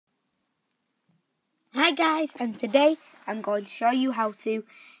Hi guys, and today I'm going to show you how to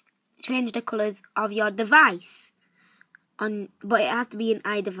change the colours of your device. But it has to be an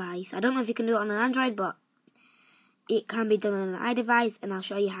iDevice. I don't know if you can do it on an Android, but it can be done on an iDevice, and I'll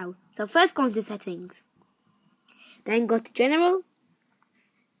show you how. So first go into settings, then go to general,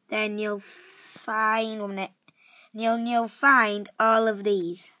 then you'll find you'll find all of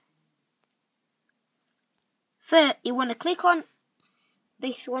these. First, you want to click on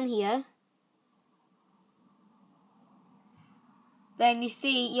this one here. Then you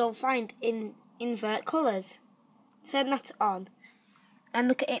see you'll find invert colours. Turn that on and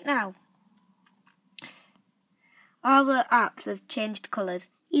look at it now. All the apps have changed colours,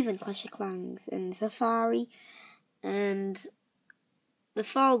 even Clash of Clans and Safari, and the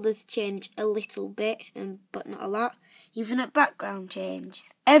folders change a little bit, but not a lot. Even the background changed.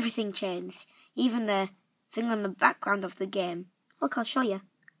 Everything changed. Even the thing on the background of the game. Look, I'll show you.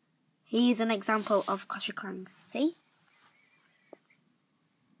 Here's an example of Clash of Clans. See?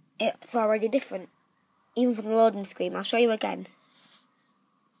 It's already different. Even from the loading screen. I'll show you again.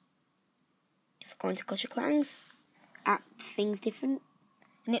 If I go into Clash of Clans, things different,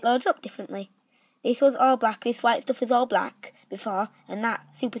 and it loads up differently. This was all black. This white stuff was all black before, and that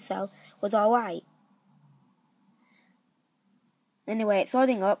Supercell was all white. Anyway, it's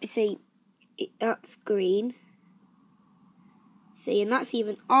loading up. You see, that's green. See, and that's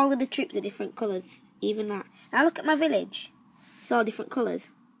even all of the troops are different colours. Even that. Now look at my village. It's all different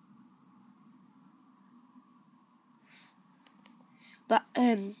colours. But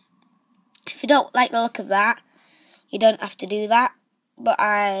if you don't like the look of that, you don't have to do that. But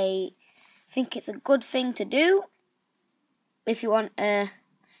I think it's a good thing to do if you want to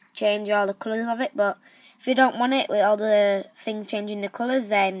change all the colours of it. But if you don't want it with all the things changing the colours,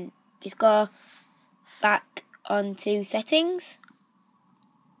 then just go back onto settings.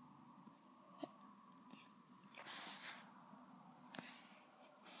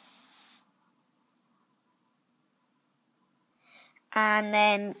 And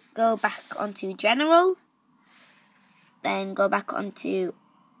then go back onto general. Then go back onto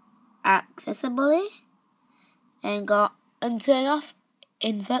accessibility. And go and turn off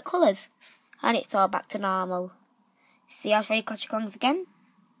invert colours. And it's all back to normal. See, I'll show you Clash of Clans again.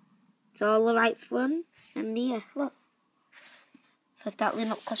 It's all the right one. And here, look. If I start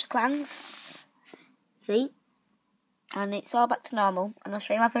loading up Clash of Clans. See? And it's all back to normal. And I'll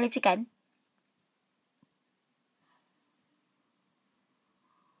show you my village again.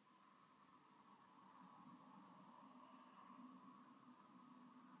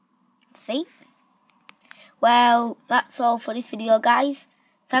 See? Well, that's all for this video, guys.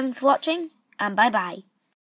 Thanks for watching, and bye-bye.